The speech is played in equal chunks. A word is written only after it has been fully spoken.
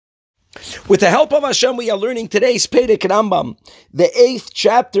With the help of Hashem, we are learning today's Perek Rambam, the 8th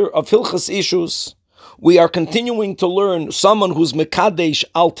chapter of Hilchas Ishus. We are continuing to learn someone who's Mekadesh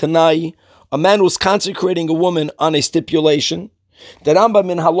al Tanai, a man who's consecrating a woman on a stipulation. The Rambam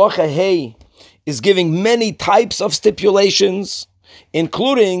in Halacha Hey is giving many types of stipulations,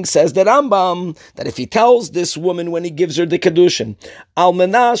 including, says the Rambam, that if he tells this woman when he gives her the Kedushin, Al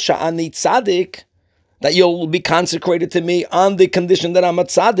Menah Sha'ani Tzadik, that you'll be consecrated to me on the condition that I'm a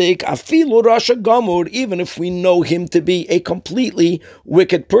tzaddik, afilu rasha gamur, even if we know him to be a completely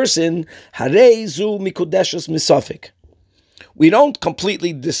wicked person, harei zu mikudeshes misafik. We don't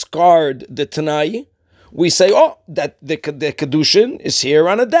completely discard the Tanai. We say, that the kedushin is here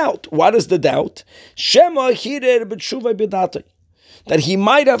on a doubt. What is the doubt? Shema hirer b'tshuva b'datoi. That he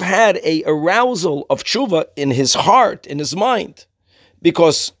might have had a arousal of tshuva in his heart, in his mind,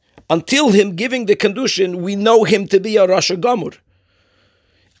 because until him giving the Kedushin, we know him to be a Rasha Gamur.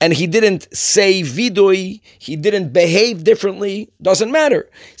 And he didn't say vidui, he didn't behave differently, doesn't matter.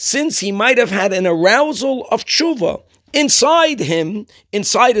 Since he might have had an arousal of tshuva inside him,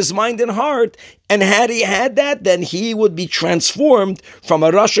 inside his mind and heart, and had he had that, then he would be transformed from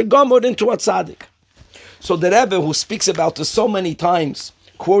a Rasha Gamur into a tzaddik. So the Rebbe, who speaks about this so many times,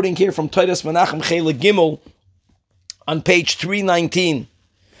 quoting here from Toras Menachem Chelik Gimel on page 319,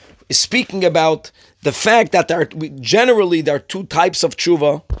 is speaking about the fact that there are two types of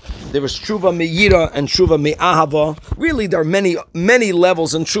tshuva. There is tshuva me'ira and tshuva me'ahava. Really, there are many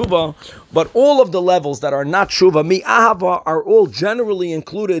levels in tshuva, but all of the levels that are not tshuva me'ahava are all generally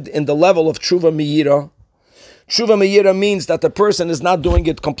included in the level of tshuva me'ira. Tshuva me'ira means that the person is not doing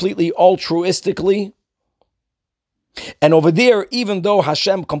it completely altruistically. And over there, even though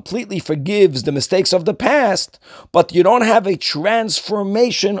Hashem completely forgives the mistakes of the past, but you don't have a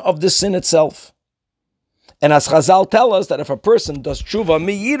transformation of the sin itself. And as Chazal tell us that if a person does tshuva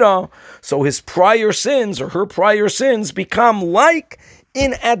me'ira, so his prior sins or her prior sins become like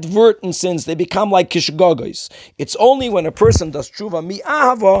inadvertent sins. They become like kishgogos. It's only when a person does tshuva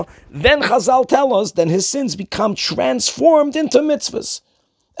mi'ahava, then Chazal tell us, then his sins become transformed into mitzvahs.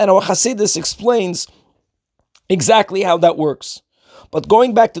 And our Hasidus explains exactly how that works. But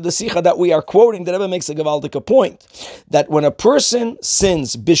going back to the Sikha that we are quoting, the Rebbe makes a gewaldige point, that when a person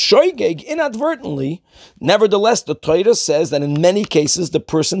sins b'shoigeg, inadvertently, nevertheless the Torah says that in many cases the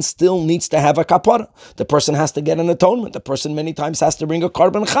person still needs to have a kapara. The person has to get an atonement. The person many times has to bring a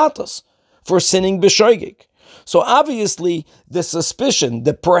karban chatos for sinning b'shoigeg. So obviously the suspicion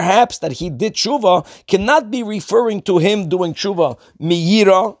that perhaps that he did tshuva cannot be referring to him doing tshuva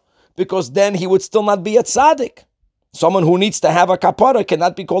miyira, because then he would still not be a tzaddik. Someone who needs to have a kapara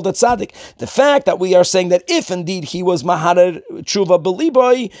cannot be called a tzaddik. The fact that we are saying that if indeed he was maharer tshuva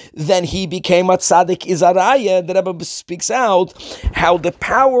beliboy, then he became a tzaddik is a raya. The Rebbe speaks out how the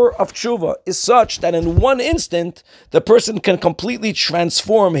power of tshuva is such that in one instant the person can completely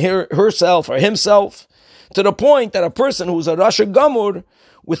transform herself or himself to the point that a person who's a Rasha Gamur,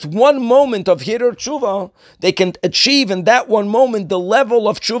 with one moment of Hirer Tshuva, they can achieve in that one moment the level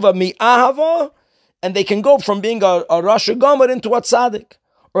of Tshuva mi'ahava, and they can go from being a Rasha Gamur into a Tzaddik.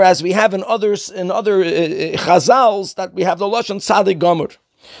 Or as we have in other Chazals, that we have the Lashon Tzaddik Gamur.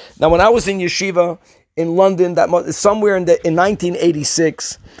 Now when I was in yeshiva in London, somewhere in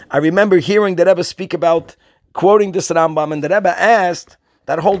 1986, I remember hearing the Rebbe speak about quoting this Rambam, and the Rebbe asked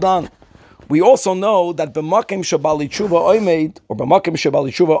that, hold on, we also know that b'makim shabali tshuva oimed or b'makim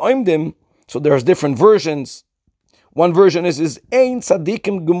shabali tshuva oimdim. So there's different versions. One version is ein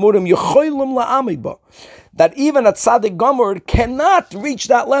tzadikim gemurim yecholim la'amid ba, that even a tzadik gamur cannot reach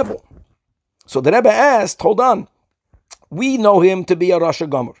that level. So the Rebbe asked, hold on, we know him to be a Rasha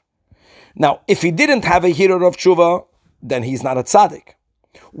Gamur. Now, if he didn't have a hirer of tshuva, then he's not a tzadik.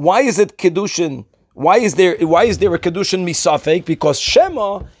 Why is it kedushin? Why is there a kedushin misafek? Because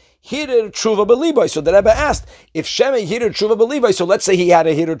Shema Hirer tshuva beliboy. So the Rebbe asked, if Shema hirer tshuva beliboy, so let's say he had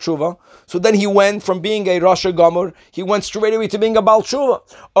a hirer tshuva, so then he went from being a Rasha Gamur, he went straight away to being a Baal tshuva.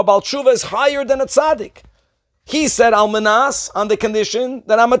 A Baal tshuva is higher than a tzaddik. He said al manas on the condition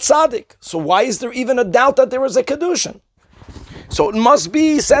that I'm a tzaddik. So why is there even a doubt that there was a kedushin? So it must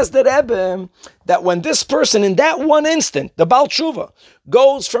be, says the Rebbe, that when this person in that one instant, the Baal tshuva,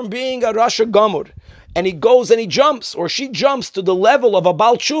 goes from being a Rasha Gamur, and he goes and he jumps, or she jumps to the level of a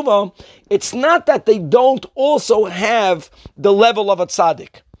Baal Tshuva, it's not that they don't also have the level of a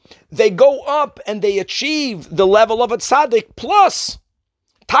tzaddik. They go up and they achieve the level of a tzaddik plus.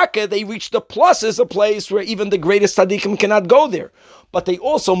 Taka, they reach the plus is a place where even the greatest tzaddikim cannot go there. But they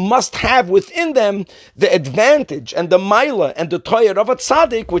also must have within them the advantage and the maila and the toyer of a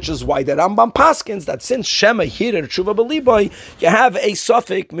tzaddik, which is why the Rambam paskins that since Shema hirer tshuva beliboy, you have a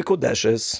suffix mikudeshes.